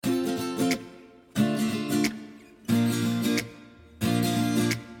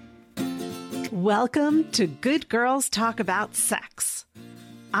Welcome to Good Girls Talk About Sex.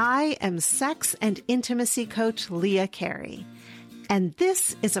 I am sex and intimacy coach Leah Carey, and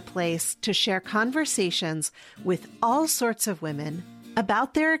this is a place to share conversations with all sorts of women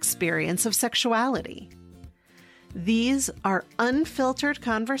about their experience of sexuality. These are unfiltered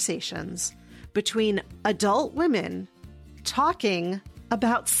conversations between adult women talking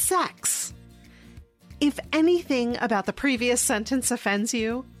about sex. If anything about the previous sentence offends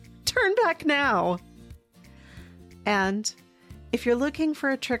you, turn back now. And if you're looking for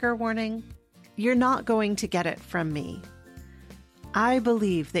a trigger warning, you're not going to get it from me. I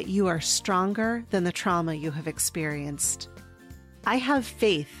believe that you are stronger than the trauma you have experienced. I have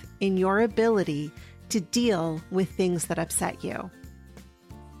faith in your ability to deal with things that upset you.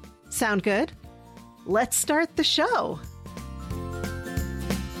 Sound good? Let's start the show.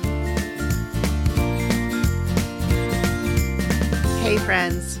 Hey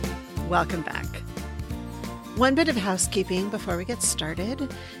friends, welcome back. One bit of housekeeping before we get started.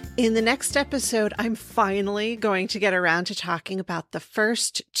 In the next episode, I'm finally going to get around to talking about the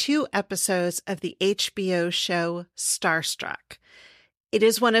first 2 episodes of the HBO show Starstruck. It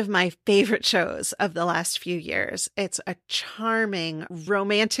is one of my favorite shows of the last few years. It's a charming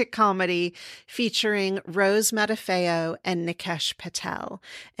romantic comedy featuring Rose Matafeo and Nikesh Patel.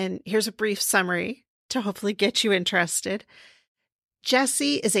 And here's a brief summary to hopefully get you interested.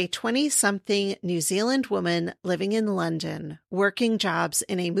 Jessie is a 20-something New Zealand woman living in London, working jobs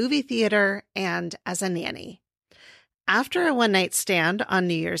in a movie theater and as a nanny. After a one-night stand on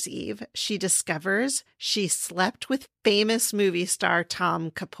New Year's Eve, she discovers she slept with famous movie star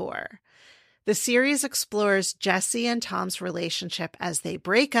Tom Kapoor. The series explores Jessie and Tom's relationship as they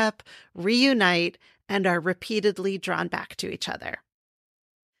break up, reunite, and are repeatedly drawn back to each other.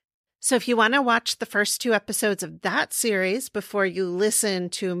 So if you want to watch the first 2 episodes of that series before you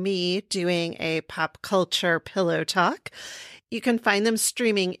listen to me doing a pop culture pillow talk, you can find them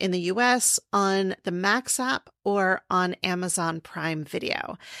streaming in the US on the Max app or on Amazon Prime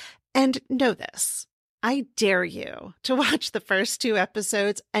Video. And know this, I dare you to watch the first 2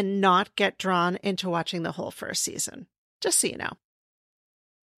 episodes and not get drawn into watching the whole first season, just so you know.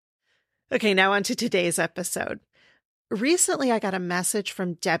 Okay, now on to today's episode. Recently, I got a message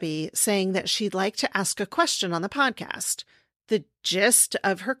from Debbie saying that she'd like to ask a question on the podcast. The gist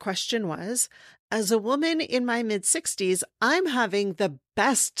of her question was, as a woman in my mid-60s, I'm having the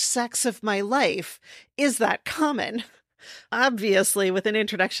best sex of my life. Is that common? Obviously, with an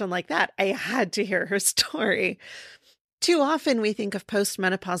introduction like that, I had to hear her story. Too often we think of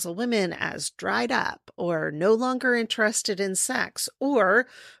postmenopausal women as dried up or no longer interested in sex, or,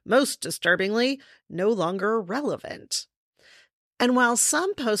 most disturbingly, no longer relevant. And while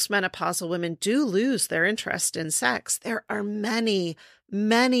some postmenopausal women do lose their interest in sex, there are many,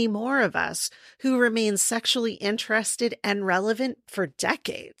 many more of us who remain sexually interested and relevant for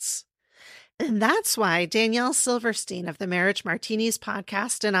decades. And that's why Danielle Silverstein of the Marriage Martinis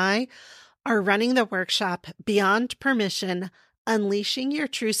podcast and I are running the workshop Beyond Permission, Unleashing Your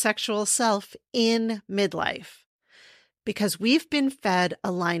True Sexual Self in Midlife. Because we've been fed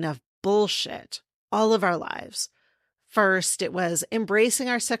a line of bullshit all of our lives. First, it was embracing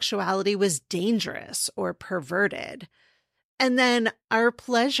our sexuality was dangerous or perverted. And then our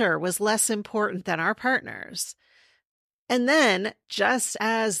pleasure was less important than our partner's. And then, just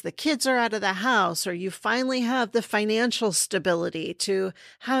as the kids are out of the house, or you finally have the financial stability to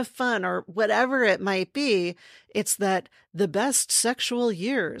have fun, or whatever it might be, it's that the best sexual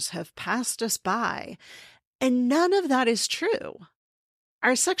years have passed us by. And none of that is true.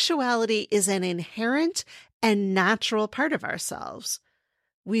 Our sexuality is an inherent and natural part of ourselves.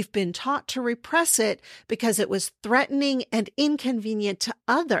 We've been taught to repress it because it was threatening and inconvenient to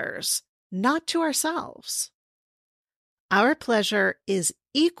others, not to ourselves. Our pleasure is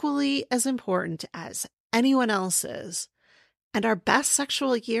equally as important as anyone else's, and our best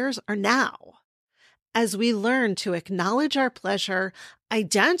sexual years are now. As we learn to acknowledge our pleasure,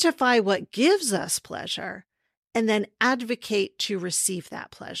 identify what gives us pleasure, and then advocate to receive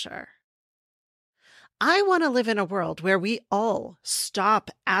that pleasure. I want to live in a world where we all stop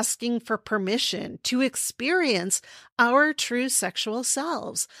asking for permission to experience our true sexual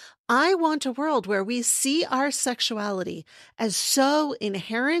selves. I want a world where we see our sexuality as so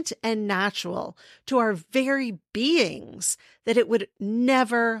inherent and natural to our very beings that it would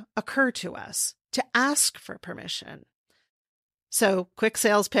never occur to us to ask for permission. So, quick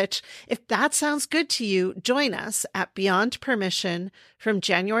sales pitch. If that sounds good to you, join us at Beyond Permission from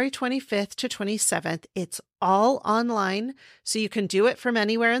January 25th to 27th. It's all online, so you can do it from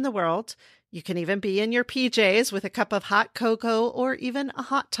anywhere in the world. You can even be in your PJs with a cup of hot cocoa or even a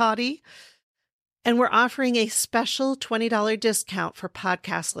hot toddy. And we're offering a special $20 discount for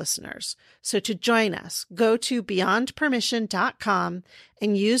podcast listeners. So to join us, go to beyondpermission.com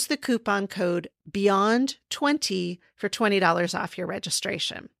and use the coupon code BEYOND20 for $20 off your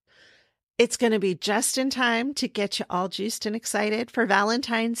registration. It's going to be just in time to get you all juiced and excited for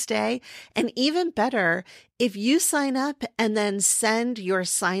Valentine's Day. And even better, if you sign up and then send your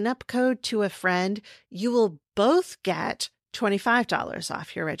sign-up code to a friend, you will both get $25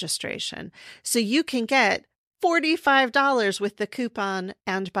 off your registration. So you can get $45 with the coupon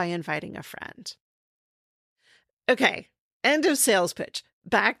and by inviting a friend. Okay, end of sales pitch.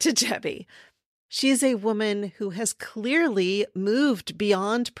 Back to Debbie. She's a woman who has clearly moved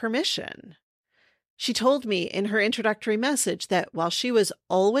beyond permission. She told me in her introductory message that while she was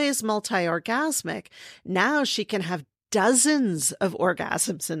always multi-orgasmic, now she can have dozens of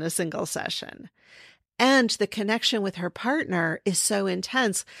orgasms in a single session. And the connection with her partner is so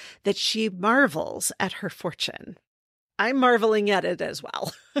intense that she marvels at her fortune. I'm marveling at it as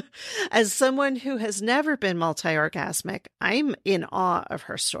well. As someone who has never been multi-orgasmic, I'm in awe of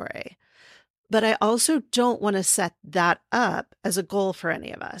her story. But I also don't want to set that up as a goal for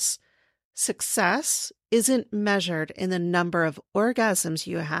any of us. Success isn't measured in the number of orgasms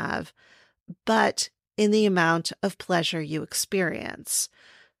you have, but in the amount of pleasure you experience.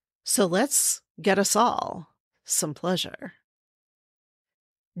 So let's get us all some pleasure.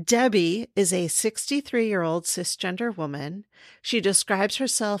 Debbie is a 63-year-old cisgender woman. She describes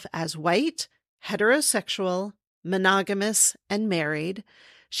herself as white, heterosexual, monogamous, and married.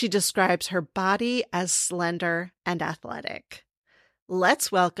 She describes her body as slender and athletic.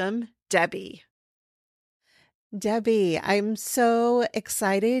 Let's welcome Debbie. Debbie, I'm so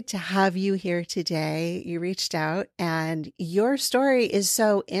excited to have you here today. You reached out and your story is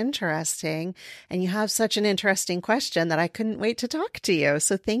so interesting and you have such an interesting question that I couldn't wait to talk to you.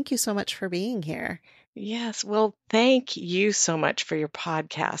 So thank you so much for being here. Yes, well, thank you so much for your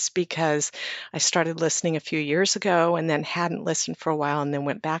podcast because I started listening a few years ago and then hadn't listened for a while and then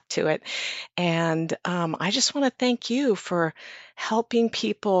went back to it. And I just want to thank you for helping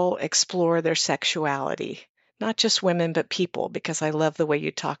people explore their sexuality, not just women, but people, because I love the way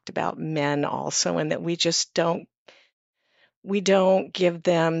you talked about men also, and that we don't give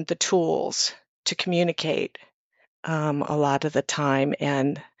them the tools to communicate a lot of the time.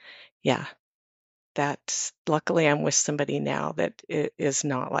 And yeah. That's luckily I'm with somebody now that is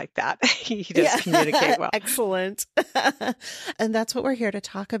not like that. He does communicate well. Excellent. And that's what we're here to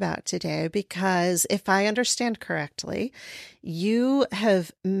talk about today, because if I understand correctly, you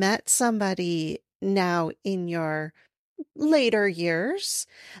have met somebody now in your later years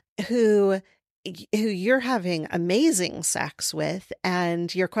who you're having amazing sex with,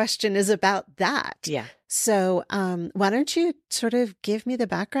 and your question is about that. Yeah. So why don't you sort of give me the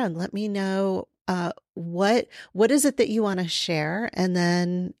background? Let me know what is it that you want to share? And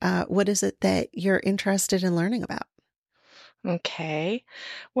then what is it that you're interested in learning about? Okay.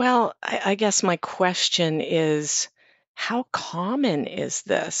 Well, I guess my question is, how common is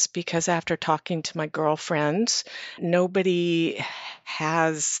this? Because after talking to my girlfriends, nobody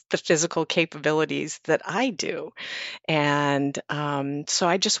has the physical capabilities that I do. And so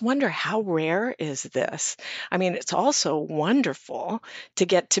I just wonder, how rare is this? I mean, it's also wonderful to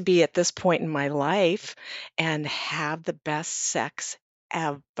get to be at this point in my life and have the best sex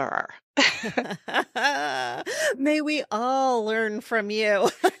ever. May we all learn from you.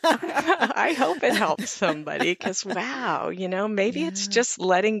 I hope it helps somebody because, wow, maybe it's just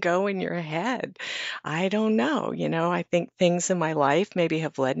letting go in your head. I don't know. I think things in my life maybe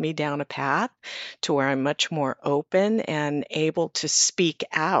have led me down a path to where I'm much more open and able to speak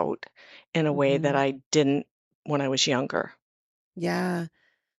out in a way that I didn't when I was younger. Yeah.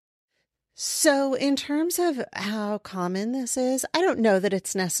 So in terms of how common this is, I don't know that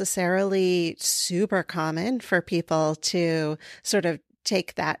it's necessarily super common for people to sort of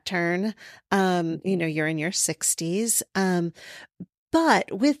take that turn. You're in your 60s.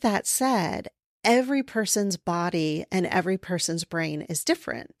 But with that said, every person's body and every person's brain is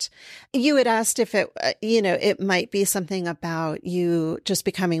different. You had asked if it might be something about you just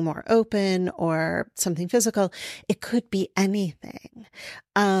becoming more open or something physical. It could be anything.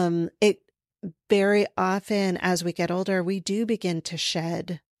 It very often as we get older, we do begin to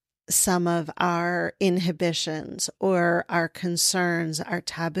shed some of our inhibitions or our concerns, our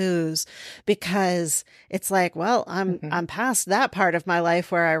taboos, because it's like, well, I'm past that part of my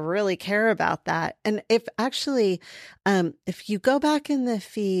life where I really care about that. And if you go back in the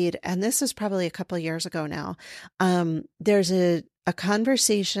feed, and this is probably a couple of years ago now, there's a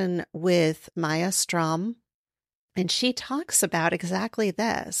conversation with Maya Strom And she talks about exactly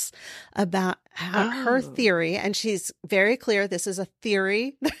this, about how her Oh, theory, and she's very clear this is a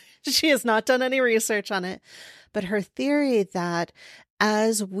theory. She has not done any research on it, but her theory that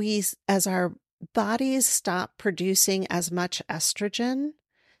as our bodies stop producing as much estrogen,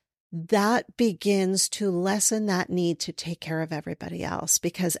 that begins to lessen that need to take care of everybody else,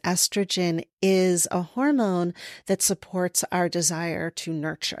 because estrogen is a hormone that supports our desire to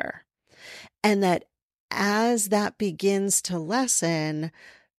nurture. And that as that begins to lessen,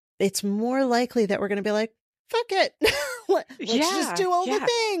 it's more likely that we're going to be like, fuck it. Let's just yeah, do all the yeah.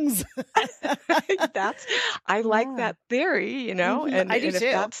 things. That's I like Yeah. that theory, and I do if too.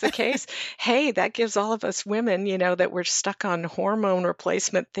 that's the case, hey, that gives all of us women, that were stuck on hormone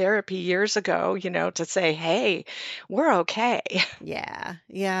replacement therapy years ago, to say, hey, we're okay. Yeah.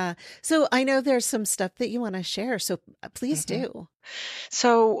 Yeah. So I know there's some stuff that you want to share. So please Mhm. do.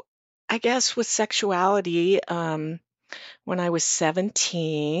 So I guess with sexuality, when I was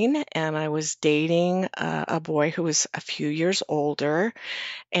 17 and I was dating a boy who was a few years older,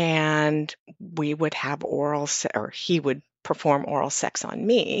 and we would have or he would perform oral sex on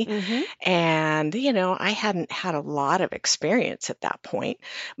me. Mm-hmm. And, I hadn't had a lot of experience at that point,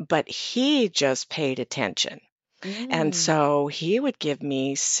 but he just paid attention. And Mm. so he would give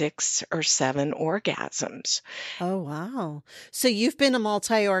me 6 or 7 orgasms. Oh, wow. So you've been a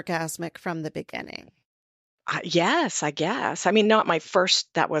multi-orgasmic from the beginning. Yes, I guess. I mean, that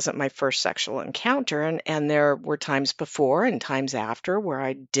wasn't my first sexual encounter. And there were times before and times after where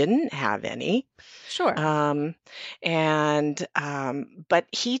I didn't have any. Sure. Um, but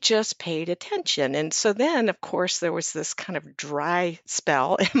he just paid attention. And so then, of course, there was this kind of dry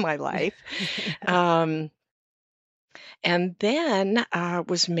spell in my life. Um, and then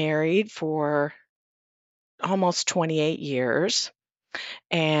was married for almost 28 years.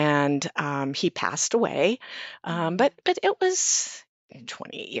 And he passed away. But it was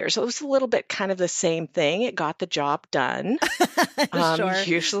 28 years. It was a little bit kind of the same thing. It got the job done, Sure.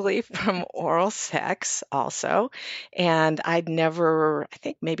 usually from oral sex also. And I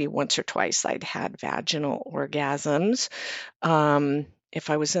think maybe once or twice I'd had vaginal orgasms, if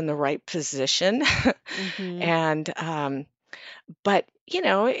I was in the right position. Mm-hmm. And, but,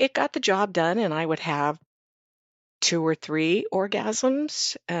 it got the job done, and I would have 2 or 3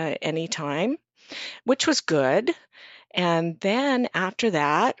 orgasms anytime, which was good. And then after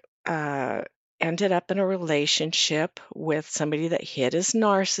that, uh, ended up in a relationship with somebody that hid his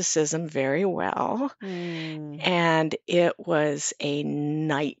narcissism very well. Mm. And it was a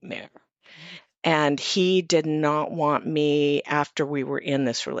nightmare. And he did not want me, after we were in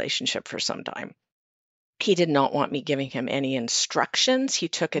this relationship for some time, he did not want me giving him any instructions. He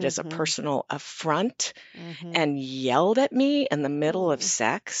took it as a Mm-hmm. personal affront Mm-hmm. and yelled at me in the middle of Mm.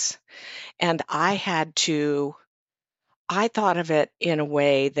 sex. And I thought of it in a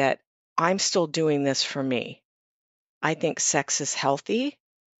way that I'm still doing this for me. I think sex is healthy.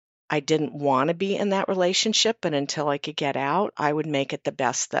 I didn't want to be in that relationship, but until I could get out, I would make it the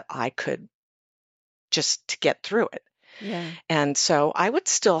best that I could just to get through it. Yeah. And so I would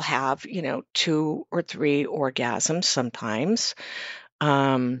still have, 2 or 3 orgasms sometimes.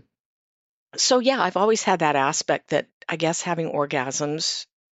 Um, so yeah, I've always had that aspect that I guess having orgasms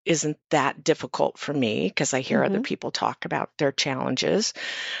isn't that difficult for me because I hear other Mm-hmm. people talk about their challenges.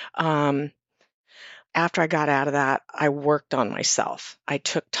 Um, After I got out of that, I worked on myself. I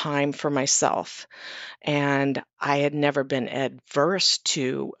took time for myself, and I had never been adverse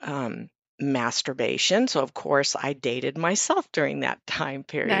to masturbation. So, of course, I dated myself during that time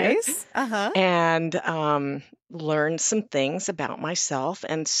period Nice. Uh-huh. and learned some things about myself.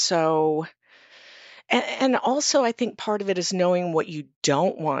 And also, I think part of it is knowing what you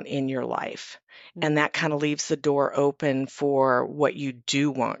don't want in your life. And that kind Mm-hmm. of leaves the door open for what you do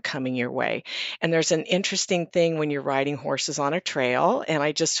want coming your way. And there's an interesting thing when you're riding horses on a trail, and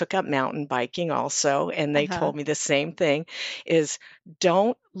I just took up mountain biking also, and they Uh-huh. told me the same thing, is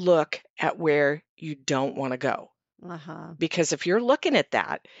don't look at where you don't want to go. Uh-huh. Because if you're looking at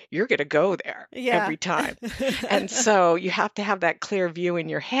that, you're going to go there Yeah. every time. And so you have to have that clear view in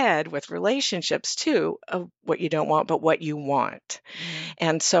your head with relationships too of what you don't want, but what you want. Yeah.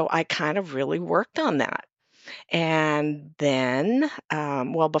 And so I kind of really worked on that. And then,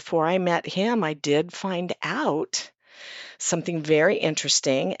 well, before I met him, I did find out something very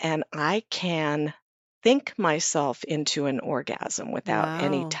interesting, and I can think myself into an orgasm without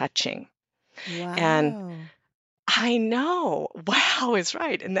any Wow. touching. And Wow. I know. Wow is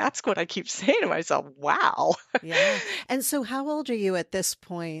right. And that's what I keep saying to myself. Wow. Yeah. And so how old are you at this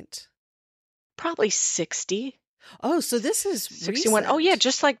point? Probably 60, Oh, so this is 61. Oh, yeah, recent.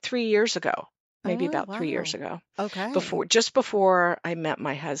 just like 3 years ago. maybe Oh, about 3 years wow. ago, Okay. just before I met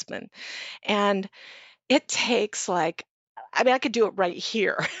my husband. And it takes I could do it right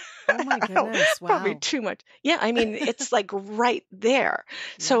here. Oh my goodness. Probably Wow. too much. Yeah, I mean, it's like right there.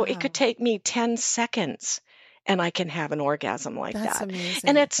 So it could Wow. take me 10 seconds and I can have an orgasm like That's that.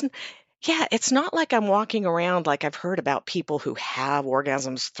 And amazing. yeah, it's not like I'm walking around like I've heard about people who have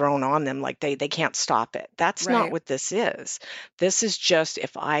orgasms thrown on them, like they can't stop it. That's not Right. what this is. This is just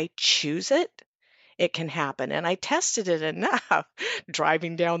if I choose it, it can happen. And I tested it enough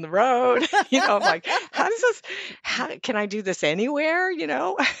driving down the road. I'm like, how can I do this anywhere?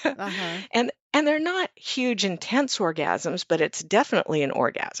 Uh-huh. And they're not huge, intense orgasms, but it's definitely an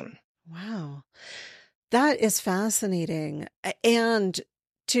orgasm. Wow. That is fascinating. And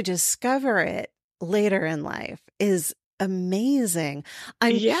to discover it later in life is amazing.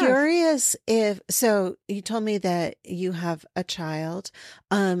 I'm Yes. curious so you told me that you have a child.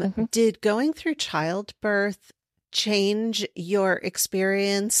 Mhm. Did going through childbirth change your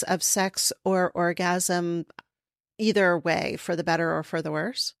experience of sex or orgasm either way, for the better or for the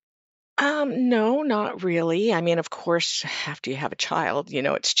worse? No, not really. I mean, of course, after you have a child,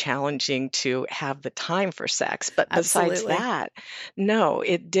 it's challenging to have the time for sex. But besides Absolutely. that, no,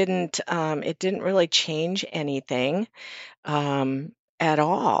 it didn't really change anything, at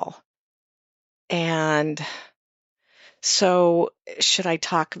all. And so, should I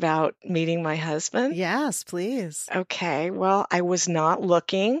talk about meeting my husband? Yes, please. Okay, well, I was not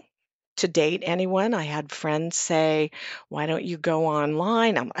looking to date anyone. I had friends say, "Why don't you go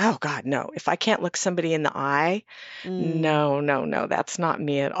online?" Oh God, no. If I can't look somebody in the eye, Mm. no, no, no, that's not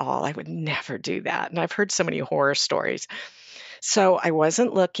me at all. I would never do that. And I've heard so many horror stories. So I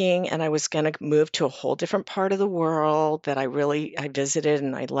wasn't looking, and I was going to move to a whole different part of the world that I visited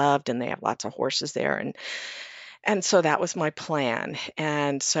and I loved, and they have lots of horses there. And so that was my plan.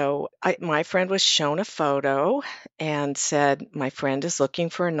 And so my friend was shown a photo and said, "My friend is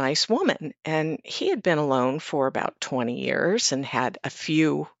looking for a nice woman." And he had been alone for about 20 years and had a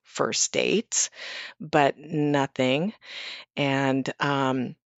few first dates, but nothing. And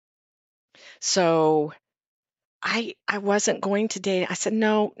so I wasn't going to date. I said,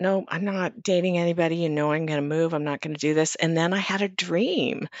 "No, no, I'm not dating anybody. I'm going to move. I'm not going to do this." And then I had a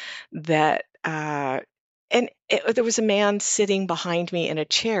dream that there was a man sitting behind me in a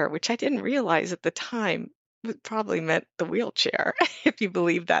chair, which I didn't realize at the time probably meant the wheelchair, if you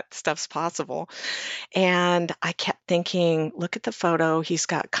believe that stuff's possible. And I kept thinking, look at the photo. He's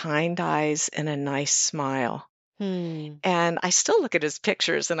got kind eyes and a nice smile. Hmm. And I still look at his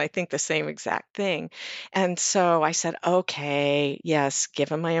pictures and I think the same exact thing. And so I said, okay, yes, give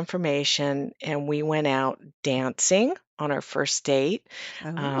him my information. And we went out dancing on our first date.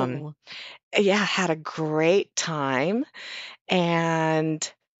 Um, Oh. yeah, had a great time.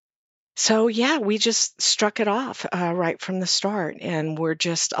 And so, yeah, we just struck it off right from the start. And we're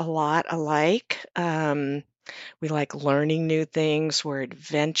just a lot alike. We like learning new things. We're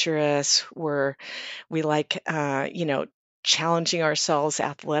adventurous. We like, challenging ourselves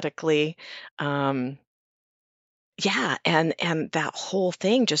athletically. Um, yeah, and that whole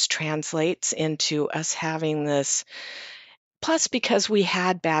thing just translates into us having this. Plus, because we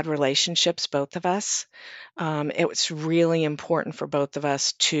had bad relationships, both of us, it was really important for both of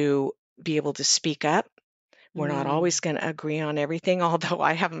us to be able to speak up. We're not always Mm. going to agree on everything, although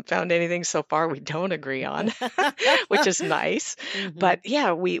I haven't found anything so far we don't agree on, which is nice. Mhm. But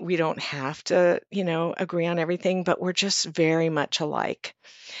yeah, we don't have to, agree on everything, but we're just very much alike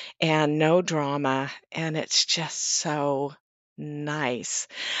and no drama. And it's just so nice.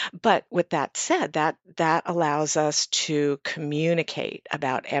 But with that said, that allows us to communicate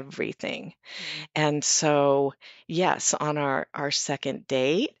about everything. Mm. And so, yes, on our second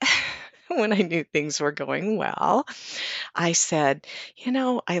date, when I knew things were going well, I said,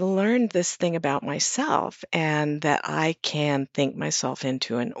 I learned this thing about myself and that I can think myself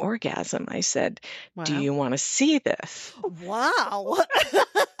into an orgasm. I said, "Do Wow. you want to see this?" Wow.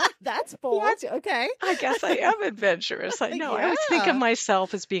 That's Yeah, bold. Okay. I guess I am adventurous. I know. I always think of Yeah.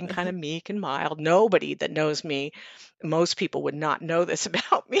 myself as being kind of meek and mild. Nobody that knows me, most people would not know this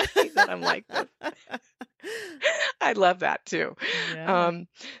about me, that I'm like this. I love that too. Yeah. Um,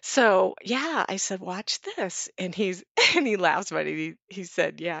 so yeah, I said, "Watch this," and and he laughs about it. He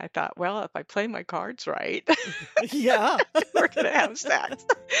said, "Yeah." I thought, well, if I play my cards right, Yeah. we're gonna have sex.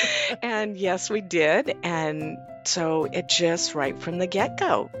 And yes, we did. And so it just right from the get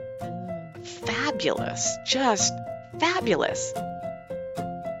go, Mm. fabulous, just fabulous.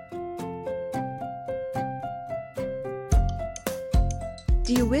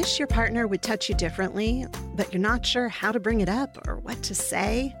 Do you wish your partner would touch you differently, but you're not sure how to bring it up or what to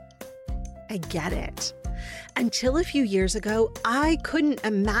say? I get it. Until a few years ago, I couldn't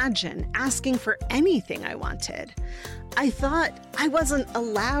imagine asking for anything I wanted. I thought I wasn't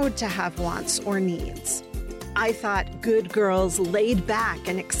allowed to have wants or needs. I thought good girls laid back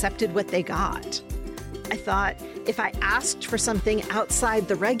and accepted what they got. I thought if I asked for something outside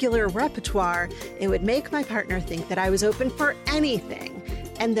the regular repertoire, it would make my partner think that I was open for anything,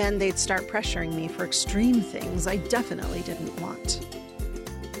 and then they'd start pressuring me for extreme things I definitely didn't want.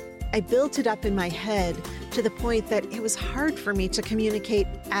 I built it up in my head to the point that it was hard for me to communicate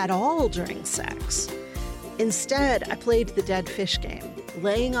at all during sex. Instead, I played the dead fish game,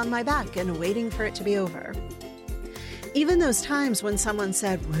 laying on my back and waiting for it to be over. Even those times when someone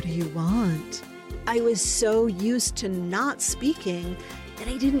said, "What do you want?" I was so used to not speaking that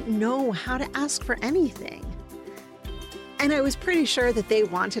I didn't know how to ask for anything. And I was pretty sure that they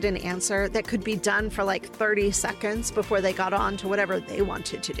wanted an answer that could be done for like 30 seconds before they got on to whatever they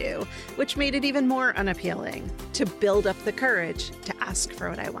wanted to do, which made it even more unappealing to build up the courage to ask for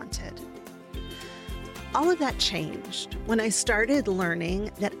what I wanted. All of that changed when I started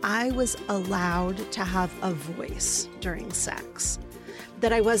learning that I was allowed to have a voice during sex,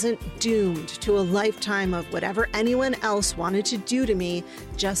 that I wasn't doomed to a lifetime of whatever anyone else wanted to do to me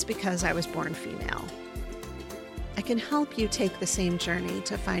just because I was born female. I can help you take the same journey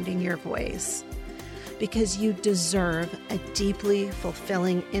to finding your voice, because you deserve a deeply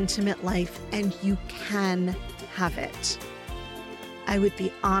fulfilling, intimate life, and you can have it. I would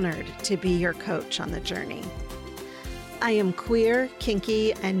be honored to be your coach on the journey. I am queer,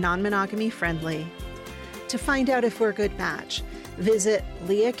 kinky, and non-monogamy friendly. To find out if we're a good match, visit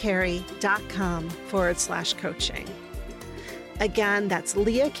leahcarey.com/coaching. Again, that's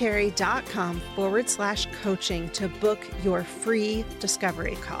leahcarey.com/coaching to book your free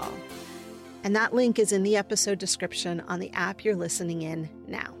discovery call. And that link is in the episode description on the app you're listening in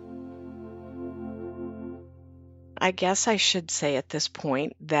now. I guess I should say at this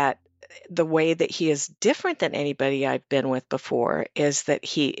point that the way that he is different than anybody I've been with before is that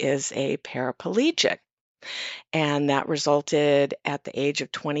he is a paraplegic. And that resulted at the age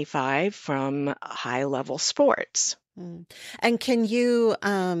of 25 from high-level sports. And can you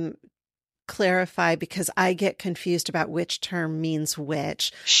clarify, because I get confused about which term means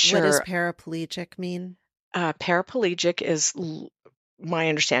which. Sure. What does paraplegic mean? Paraplegic is, my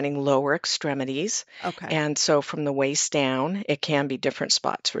understanding, lower extremities. Okay. And so from the waist down, it can be different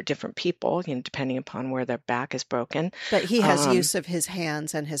spots for different people, depending upon where their back is broken. But he has use of his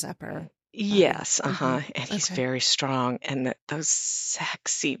hands and his upper. Yes, Mhm. and he's Okay. very strong, and those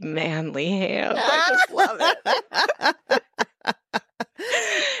sexy, manly hands, I just love it.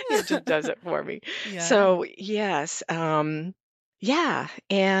 It just does it for me. Yeah. So, yes, yeah,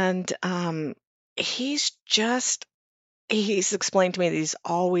 and he's explained to me that he's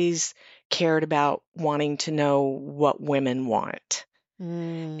always cared about wanting to know what women want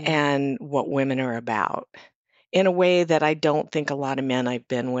and what women are about in a way that I don't think a lot of men I've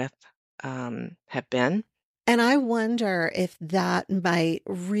been with have been. And I wonder if that might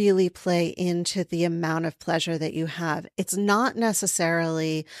really play into the amount of pleasure that you have. It's not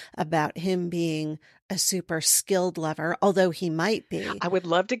necessarily about him being a super skilled lover, although he might be. I would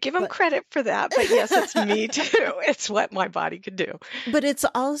love to give him credit for that, but yes, it's me too. It's what my body could do. But it's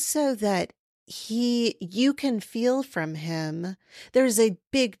also that you can feel from him. There's a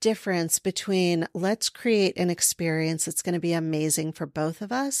big difference between let's create an experience that's going to be amazing for both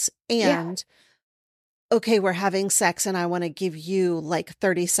of us and okay, we're having sex and I want to give you like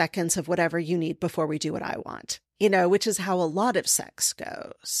 30 seconds of whatever you need before we do what I want, which is how a lot of sex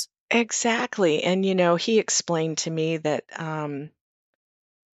goes. Exactly. And, he explained to me that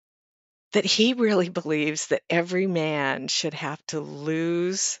that he really believes that every man should have to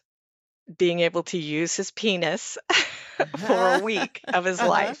lose being able to use his penis for a week of his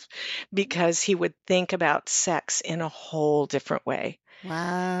life, because he would think about sex in a whole different way.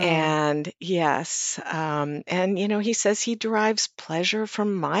 Wow. And yes, and he says he derives pleasure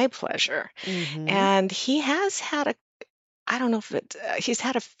from my pleasure. Mhm. And he has had he's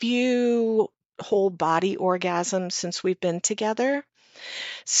had a few whole body orgasms since we've been together.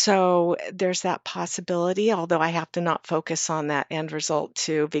 So there's that possibility, although I have to not focus on that end result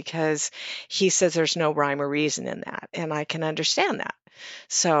too, because he says there's no rhyme or reason in that, and I can understand that.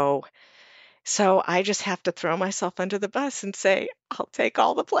 So I just have to throw myself under the bus and say, I'll take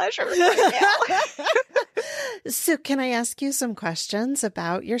all the pleasure right now. So can I ask you some questions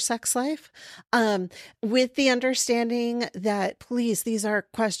about your sex life? With the understanding that, please, these are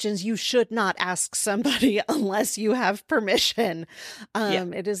questions you should not ask somebody unless you have permission.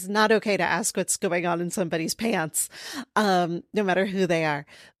 It is not okay to ask what's going on in somebody's pants, no matter who they are.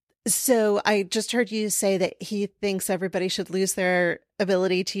 So I just heard you say that he thinks everybody should lose their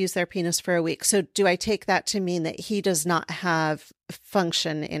ability to use their penis for a week. So do I take that to mean that he does not have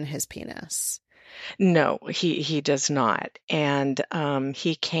function in his penis? No, he does not, and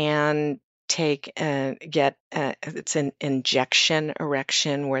he can take and get it's an injection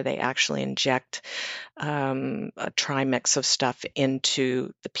erection where they actually inject a trimix of stuff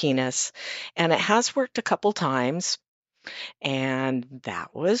into the penis, and it has worked a couple times, and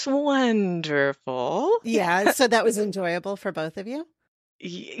that was wonderful. Yeah. So that was enjoyable for both of you?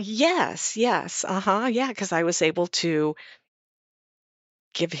 Yes, yes, yeah, because I was able to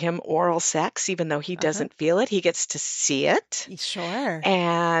give him oral sex even though he Uh-huh. doesn't feel it. He gets to see it. Sure.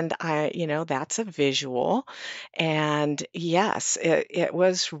 And that's a visual. And yes, it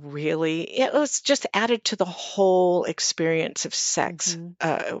was really, it was just added to the whole experience of sex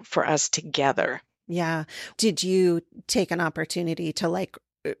Hmm. for us together. Yeah. Did you take an opportunity to like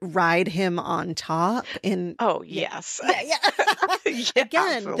ride him on top in Oh, yeah. yes. Yeah, yeah. Yeah,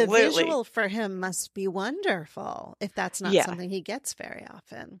 Again, the absolutely. visual for him must be wonderful if that's not Yeah. something he gets very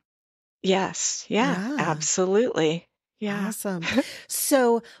often. Yes. Yeah, Yeah. absolutely. Yeah. Awesome.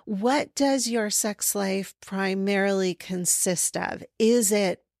 So, what does your sex life primarily consist of? Is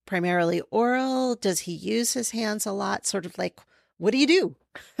it primarily oral? Does he use his hands a lot? Sort of like, what do you do?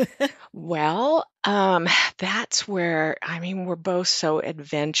 Well, that's where, I mean, we're both so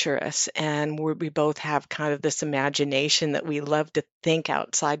adventurous and we both have kind of this imagination that we love to think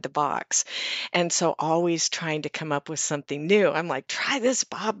outside the box. And so always trying to come up with something new. I'm like, try this,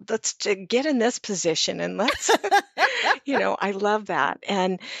 Bob. Let's get in this position and let's, I love that.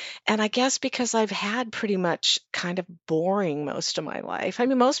 And I guess because I've had pretty much kind of boring most of my life. I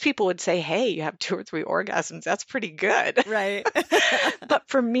mean, most people would say, hey, you have 2 or 3 orgasms. That's pretty good. Right. But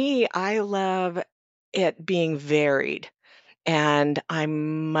for me, I love it being varied, and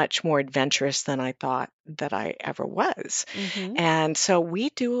I'm much more adventurous than I thought that I ever was. Hmm. And so we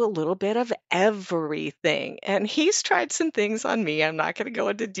do a little bit of everything. And he's tried some things on me. I'm not going to go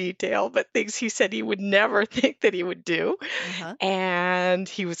into detail, but things he said he would never think that he would do. Uh-huh. And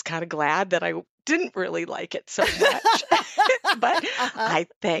he was kind of glad that I didn't really like it so much. But I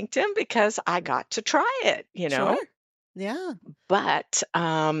thanked him because I got to try it. Sure. Yeah. But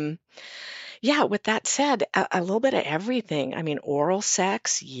yeah, with that said, a little bit of everything. I mean, oral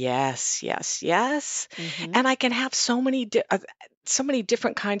sex, yes, yes, yes. Hmm. And I can have so many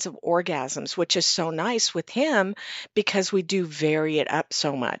different kinds of orgasms, which is so nice with him because we do vary it up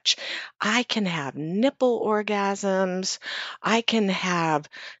so much. I can have nipple orgasms. I can have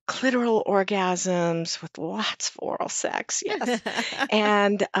clitoral orgasms with lots of oral sex. Yes.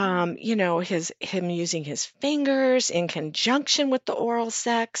 And him using his fingers in conjunction with the oral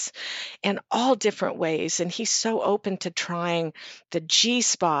sex in all different ways. And he's so open to trying the G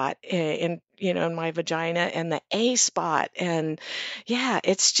spot in my vagina and the A spot. And yeah,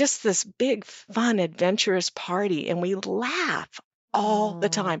 it's just this big, fun, adventurous party. And we laugh all the Oh.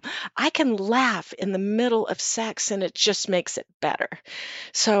 time. I can laugh in the middle of sex and it just makes it better.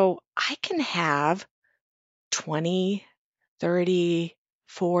 So I can have 20, 30,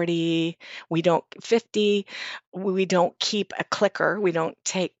 40, we don't 50, we don't keep a clicker, we don't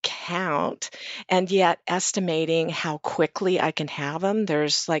take count, and yet estimating how quickly I can have them,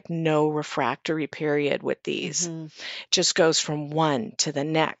 there's like no refractory period with these. Hmm. Just goes from one to the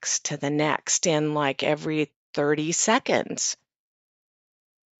next in like every 30 seconds.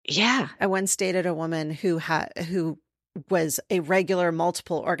 Yeah. I once dated a woman who was a regular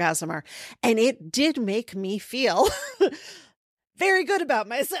multiple orgasmer, and it did make me feel very good about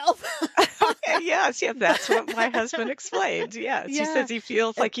myself. Okay, yes, yeah, that's what my husband explains. Yes, he Yeah. says he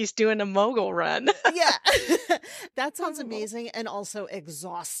feels like he's doing a mogul run. Yeah. That sounds Oh. amazing and also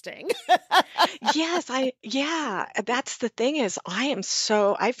exhausting. Yes, yeah, that's the thing is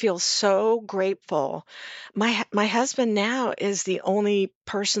I feel so grateful. My husband now is the only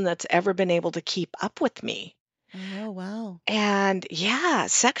person that's ever been able to keep up with me. Oh, wow. And yeah,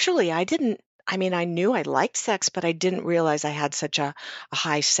 sexually, I mean, I knew I liked sex, but I didn't realize I had such a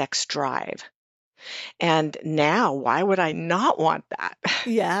high sex drive. And now, why would I not want that?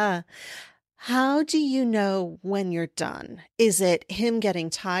 Yeah. How do you know when you're done? Is it him getting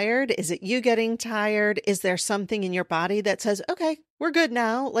tired? Is it you getting tired? Is there something in your body that says, okay, we're good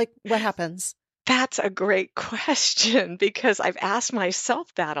now? Like, what happens? That's a great question because I've asked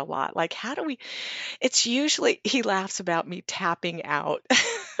myself that a lot. Like, it's usually, he laughs about me tapping out.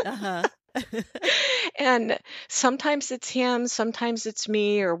 Uh-huh. And sometimes it's him, sometimes it's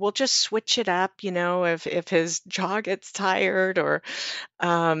me, or we'll just switch it up, if his jaw gets tired or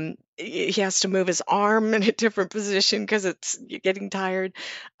he has to move his arm in a different position because you're getting tired.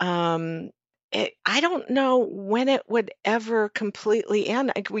 Um, I don't know when it would ever completely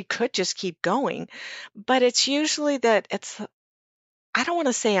end. Like, we could just keep going, but it's usually that I don't want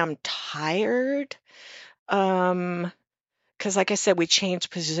to say I'm tired. Um, because like I said, we change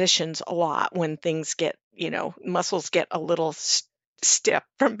positions a lot when things get, muscles get a little stiff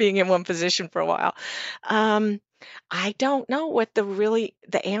from being in one position for a while. Um, I don't know what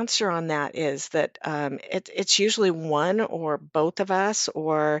the answer on that is. That it's usually one or both of us,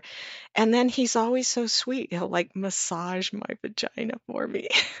 and then he's always so sweet. He'll like massage my vagina for me.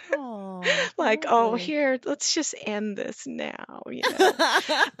 Oh, Like, oh, lovely. here, let's just end this now.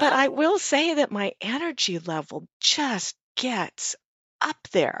 But I will say that my energy level just gets up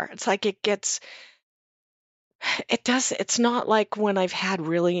there. It's like it's not like when I've had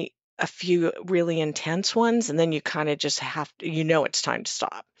a few really intense ones, and then you kind of just have to, it's time to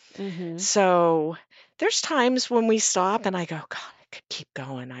stop. Hmm. So there's times when we stop and I go, God, I could keep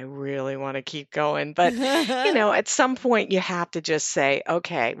going. I really want to keep going. But, at some point you have to just say,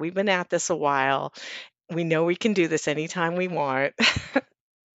 okay, we've been at this a while. We know we can do this anytime we want.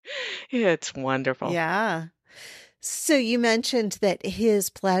 It's wonderful. Yeah. So you mentioned that his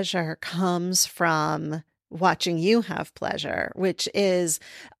pleasure comes from watching you have pleasure, which is,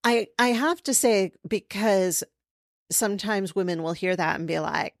 I have to say, because sometimes women will hear that and be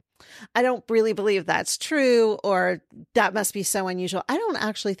like, I don't really believe that's true, or that must be so unusual. I don't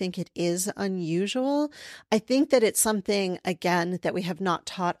actually think it is unusual. I think that it's something, again, that we have not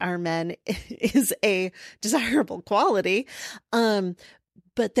taught our men is a desirable quality.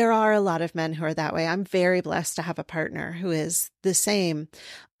 But there are a lot of men who are that way. I'm very blessed to have a partner who is the same.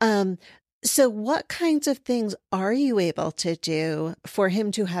 Um, so what kinds of things are you able to do for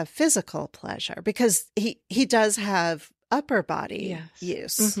him to have physical pleasure? Because he does have upper body Yes.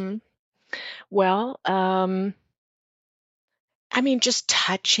 use. Well, I mean, just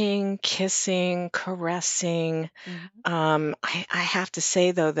touching, kissing, caressing. Mhm. I have to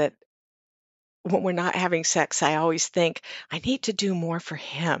say, though, that when we're not having sex, I always think I need to do more for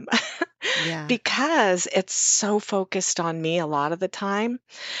him Yeah. because it's so focused on me a lot of the time.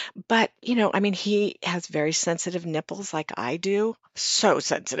 But, I mean, he has very sensitive nipples like I do. So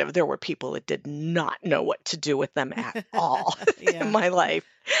sensitive. There were people that did not know what to do with them at all in Yeah. my life.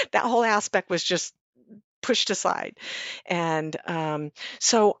 That whole aspect was just pushed aside. And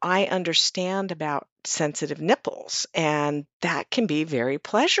so I understand about sensitive nipples, and that can be very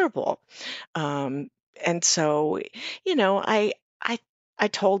pleasurable. Um, and so, I I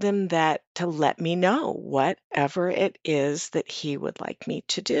told him that to let me know whatever it is that he would like me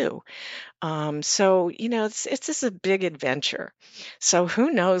to do. So, it's just a big adventure. So who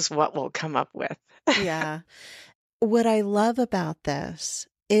knows what we'll come up with. Yeah. What I love about this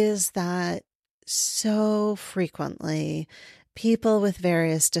is that so frequently people with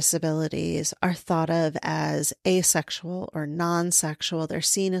various disabilities are thought of as asexual or non-sexual. They're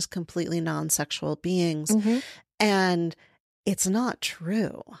seen as completely non-sexual beings. Hmm. And it's not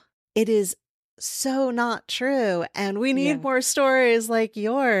true. It is so not true. And we need Yeah. more stories like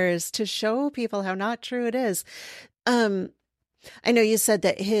yours to show people how not true it is. Um, I know you said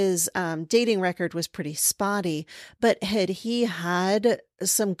that his dating record was pretty spotty, but had he had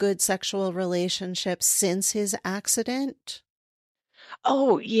some good sexual relationships since his accident?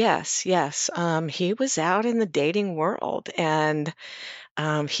 Oh, yes, yes. He was out in the dating world, and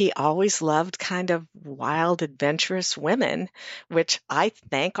he always loved kind of wild, adventurous women, which I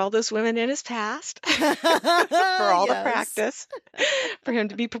thank all those women in his past for all the Yes. practice, for him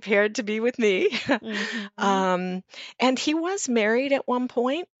to be prepared to be with me. Hmm. Um, and he was married at one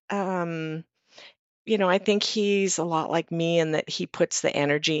point. I think he's a lot like me in that he puts the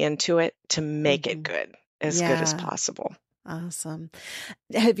energy into it to make it Hmm. good, as good as Yeah. possible. Awesome.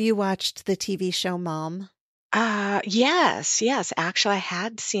 Have you watched the TV show Mom Yes, yes. Actually, I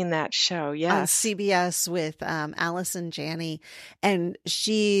had seen that show. on Yes. CBS with Allison Janney? And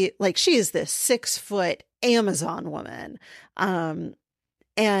she is this 6 foot Amazon woman. Um,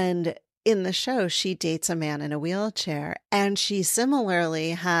 And in the show, she dates a man in a wheelchair. And she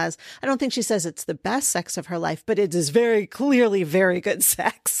similarly has, I don't think she says it's the best sex of her life, but it is very clearly very good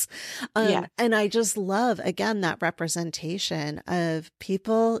sex. Yeah. And I just love, again, that representation of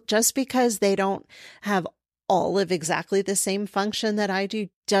people, just because they don't have all of exactly the same function that I do,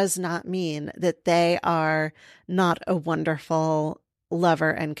 does not mean that they are not a wonderful lover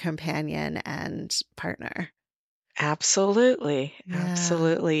and companion and partner. Absolutely. Yeah.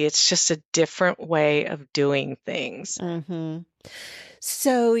 Absolutely. It's just a different way of doing things. Hmm.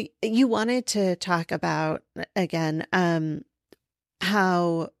 So you wanted to talk about again,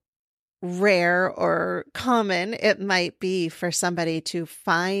 how rare or common it might be for somebody to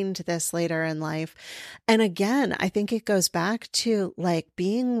find this later in life. And again, I think it goes back to like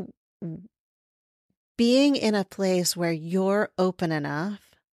being in a place where you're open enough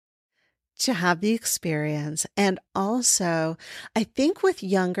to have the experience. And also, I think with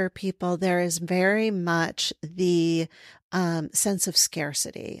younger people, there is very much the sense of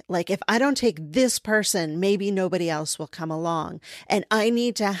scarcity. Like, if I don't take this person, maybe nobody else will come along. And I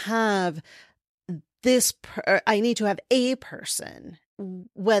need to have I need to have a person,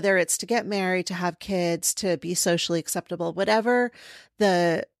 whether it's to get married, to have kids, to be socially acceptable, whatever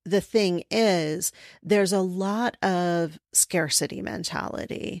the thing is, there's a lot of scarcity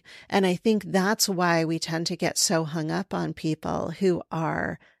mentality. And I think that's why we tend to get so hung up on people who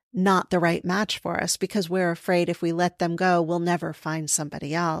are not the right match for us, because we're afraid if we let them go, we'll never find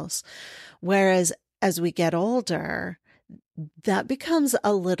somebody else. Whereas as we get older, that becomes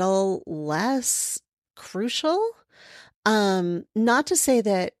a little less crucial. Not to say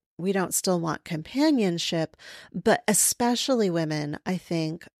that we don't still want companionship, but especially women, I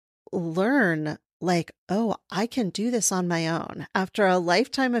think, learn like, oh, I can do this on my own. After a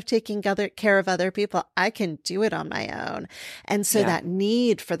lifetime of taking care of other people, I can do it on my own. And so that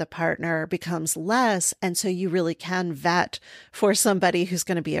need for the partner becomes less. And so you really can vet for somebody who's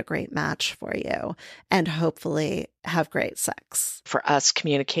going to be a great match for you and hopefully have great sex. For us,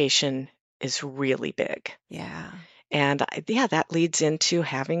 communication is really big. Yeah. And that leads into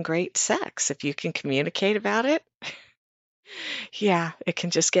having great sex. If you can communicate about it, it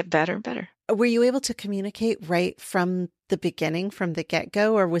can just get better and better. Were you able to communicate right from the beginning, from the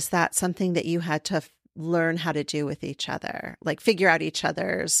get-go, or was that something that you had to learn how to do with each other, like figure out each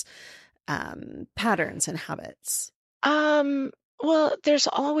other's patterns and habits? Well, there's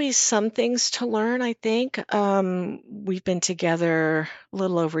always some things to learn, I think. We've been together a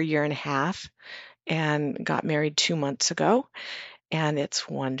little over a year and a half and got married 2 months ago. And it's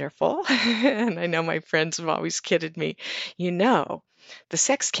wonderful. And I know my friends have always kidded me, the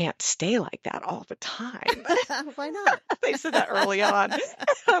sex can't stay like that all the time. Why not? They said that early on.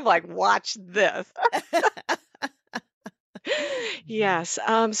 I'm like, watch this. Yes.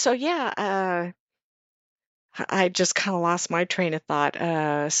 I just kind of lost my train of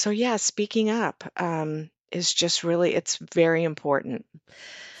thought. Speaking up is just really, it's very important.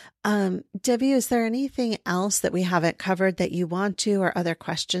 Debbie, is there anything else that we haven't covered that you want to, or other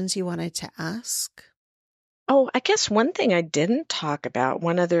questions you wanted to ask? Oh, I guess one thing I didn't talk about,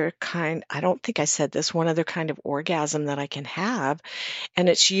 I don't think I said this, one other kind of orgasm that I can have, and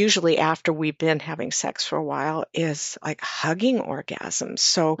it's usually after we've been having sex for a while, is like hugging orgasms.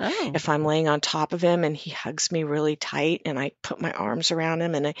 So if I'm laying on top of him and he hugs me really tight and I put my arms around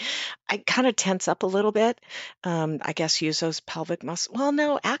him and I kind of tense up a little bit, I guess use those pelvic muscles. Well,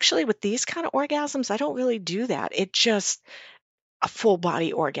 no, actually with these kind of orgasms, I don't really do that. It just a full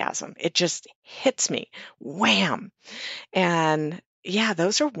body orgasm. It just hits me. Wham. And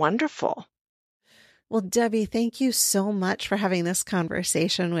those are wonderful. Well, Debbie, thank you so much for having this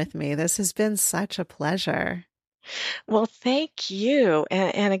conversation with me. This has been such a pleasure. Well, thank you.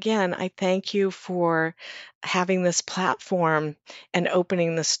 And again, I thank you for having this platform and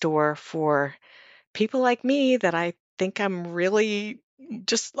opening this door for people like me that I think I'm really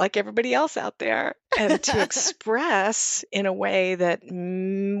just like everybody else out there, and to express in a way that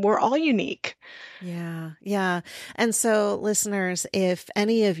we're all unique. Yeah. Yeah. And so listeners, if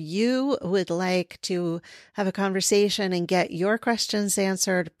any of you would like to have a conversation and get your questions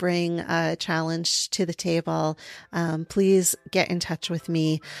answered, bring a challenge to the table, please get in touch with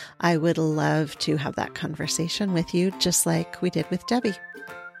me. I would love to have that conversation with you, just like we did with Debbie.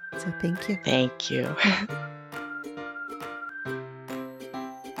 So thank you. Thank you.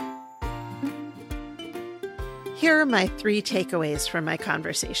 Here are my 3 takeaways from my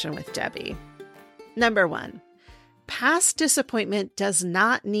conversation with Debbie. Number 1, past disappointment does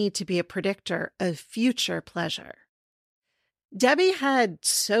not need to be a predictor of future pleasure. Debbie had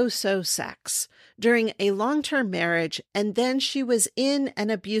so-so sex during a long-term marriage, and then she was in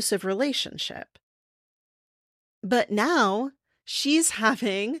an abusive relationship. But now she's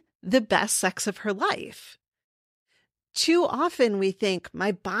having the best sex of her life. Too often we think,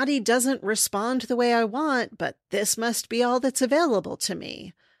 my body doesn't respond the way I want, but this must be all that's available to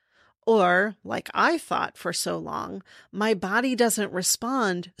me. Or, like I thought for so long, my body doesn't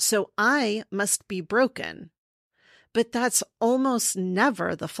respond, so I must be broken. But that's almost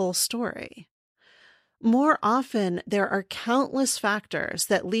never the full story. More often, there are countless factors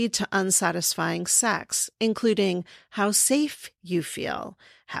that lead to unsatisfying sex, including how safe you feel,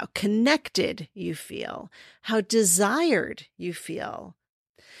 how connected you feel, how desired you feel.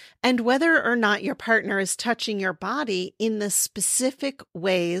 and whether or not your partner is touching your body in the specific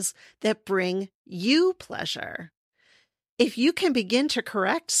ways that bring you pleasure. If you can begin to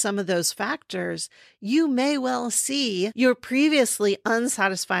correct some of those factors, you may well see your previously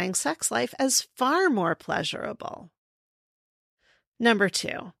unsatisfying sex life as far more pleasurable. Number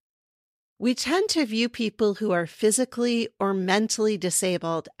 2, we tend to view people who are physically or mentally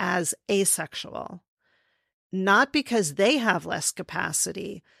disabled as asexual, not because they have less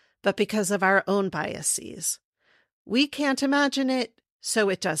capacity, but because of our own biases. We can't imagine it, so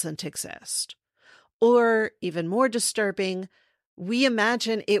it doesn't exist. Or, even more disturbing, we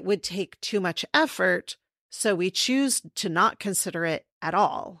imagine it would take too much effort, so we choose to not consider it at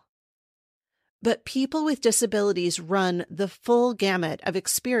all. But people with disabilities run the full gamut of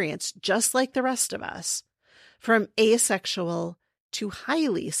experience just like the rest of us, from asexual to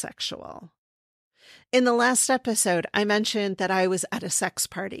highly sexual. In the last episode, I mentioned that I was at a sex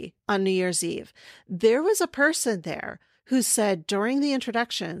party on New Year's Eve. There was a person there who said during the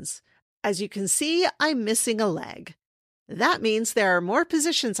introductions, "As you can see, I'm missing a leg. That means there are more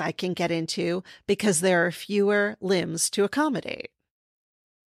positions I can get into because there are fewer limbs to accommodate."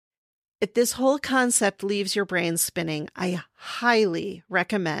 If this whole concept leaves your brain spinning, I highly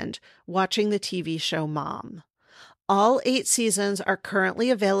recommend watching the TV show Mom. All 8 seasons are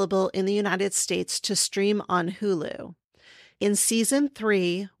currently available in the United States to stream on Hulu. In season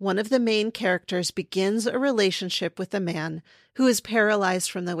 3, one of the main characters begins a relationship with a man who is paralyzed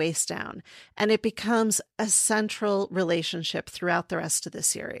from the waist down, and it becomes a central relationship throughout the rest of the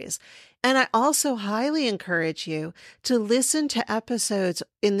series. And I also highly encourage you to listen to episodes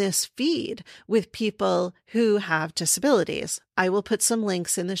in this feed with people who have disabilities. I will put some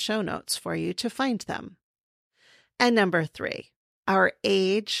links in the show notes for you to find them. And number 3, our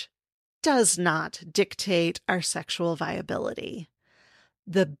age does not dictate our sexual viability.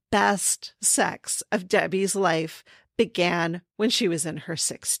 The best sex of Debbie's life began when she was in her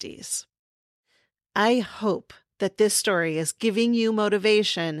 60s. I hope that this story is giving you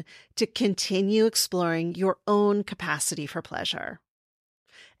motivation to continue exploring your own capacity for pleasure.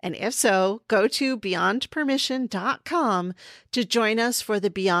 And if so, go to beyondpermission.com to join us for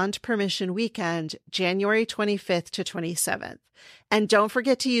the Beyond Permission weekend, January 25th to 27th. And don't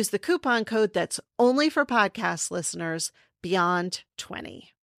forget to use the coupon code that's only for podcast listeners, Beyond20.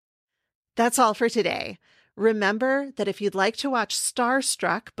 That's all for today. Remember that if you'd like to watch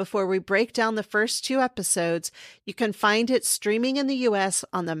Starstruck before we break down the first 2 episodes, you can find it streaming in the US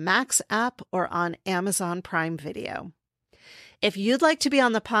on the Max app or on Amazon Prime Video. If you'd like to be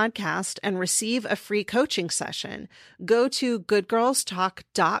on the podcast and receive a free coaching session, go to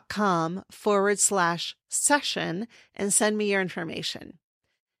goodgirlstalk.com/session and send me your information.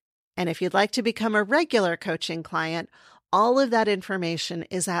 And if you'd like to become a regular coaching client, all of that information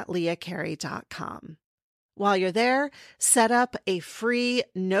is at leahcarey.com. While you're there, set up a free,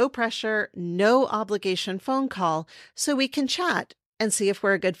 no pressure, no obligation phone call so we can chat and see if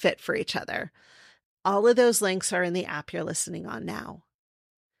we're a good fit for each other. All of those links are in the app you're listening on now.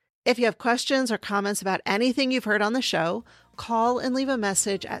 If you have questions or comments about anything you've heard on the show, call and leave a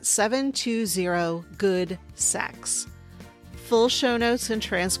message at 720-GOOD-SEX. Full show notes and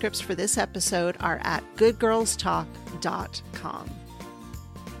transcripts for this episode are at goodgirlstalk.com.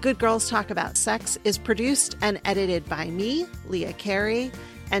 Good Girls Talk About Sex is produced and edited by me, Leah Carey,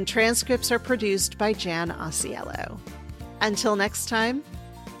 and transcripts are produced by Jan Osiello. Until next time,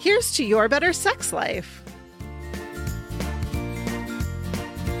 here's to your better sex life.